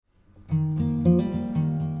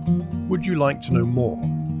Would you like to know more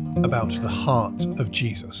about the heart of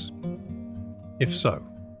Jesus? If so,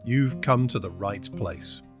 you've come to the right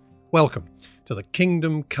place. Welcome to the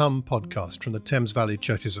Kingdom Come podcast from the Thames Valley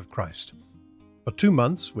Churches of Christ. For 2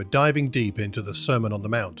 months, we're diving deep into the Sermon on the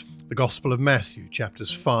Mount, the Gospel of Matthew,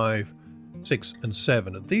 chapters 5, 6 and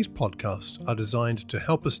 7. And these podcasts are designed to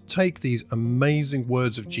help us take these amazing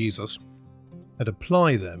words of Jesus and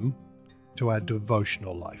apply them to our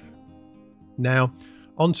devotional life. Now,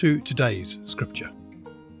 on to today's scripture.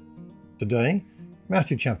 Today,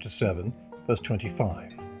 Matthew chapter 7, verse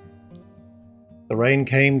 25. The rain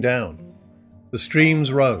came down, the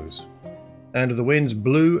streams rose, and the winds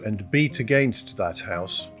blew and beat against that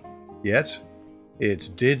house, yet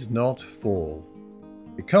it did not fall,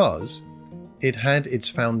 because it had its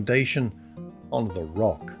foundation on the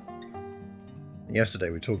rock.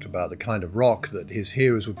 Yesterday we talked about the kind of rock that his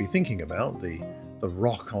hearers would be thinking about, the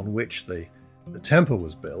rock on which the temple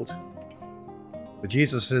was built. But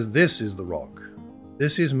Jesus says this is the rock.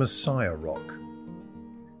 This is Messiah rock.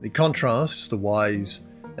 He contrasts the wise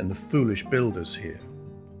and the foolish builders here.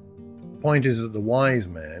 The point is that the wise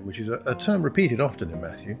man, which is a term repeated often in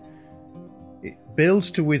Matthew, it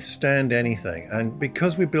builds to withstand anything. And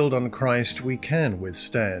because we build on Christ, we can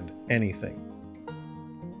withstand anything.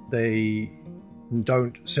 They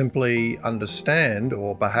don't simply understand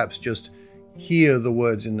or perhaps just hear the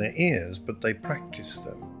words in their ears, but they practice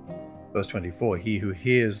them. Verse 24, he who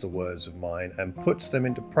hears the words of mine and puts them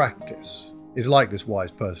into practice is like this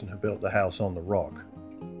wise person who built the house on the rock.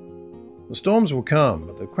 The storms will come,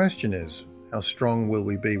 but the question is, how strong will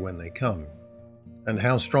we be when they come? And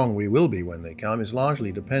how strong we will be when they come is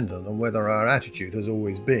largely dependent on whether our attitude has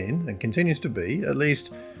always been, and continues to be, at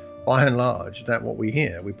least by and large, that what we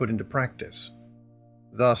hear we put into practice.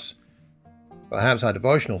 Thus, perhaps our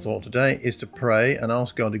devotional thought today is to pray and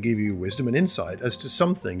ask God to give you wisdom and insight as to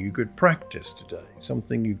something you could practice today,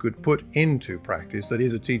 something you could put into practice that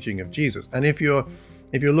is a teaching of Jesus. And if you're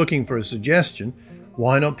looking for a suggestion,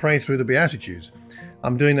 why not pray through the Beatitudes?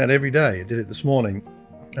 I'm doing that every day. I did it this morning.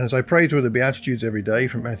 And as I pray through the Beatitudes every day,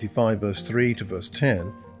 from Matthew 5, verse 3 to verse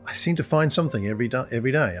 10, I seem to find something every day.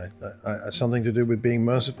 Something to do with being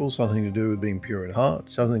merciful, something to do with being pure in heart,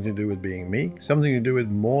 something to do with being meek, something to do with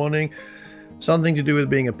mourning, something to do with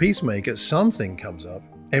being a peacemaker. Something comes up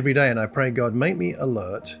every day, and I pray, God, make me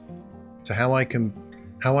alert to how I can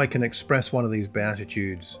express one of these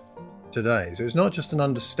Beatitudes today. So it's not just an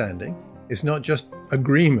understanding, it's not just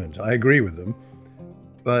agreement, I agree with them,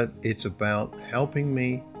 but it's about helping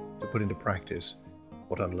me to put into practice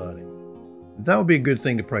what I'm learning. That would be a good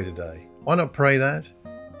thing to pray today. Why not pray that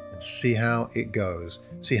and see how it goes?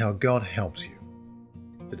 See how God helps you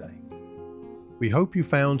today. We hope you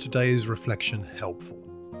found today's reflection helpful.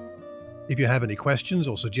 If you have any questions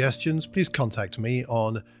or suggestions, please contact me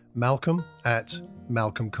on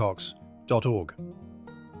malcolm@malcolmcox.org.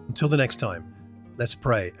 Until the next time, let's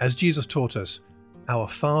pray. As Jesus taught us, our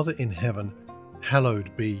Father in heaven,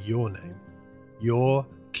 hallowed be your name. Your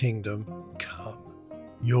kingdom come.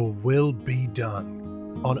 Your will be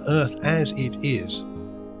done on earth as it is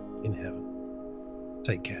in heaven.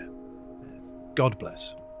 Take care. God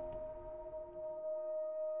bless.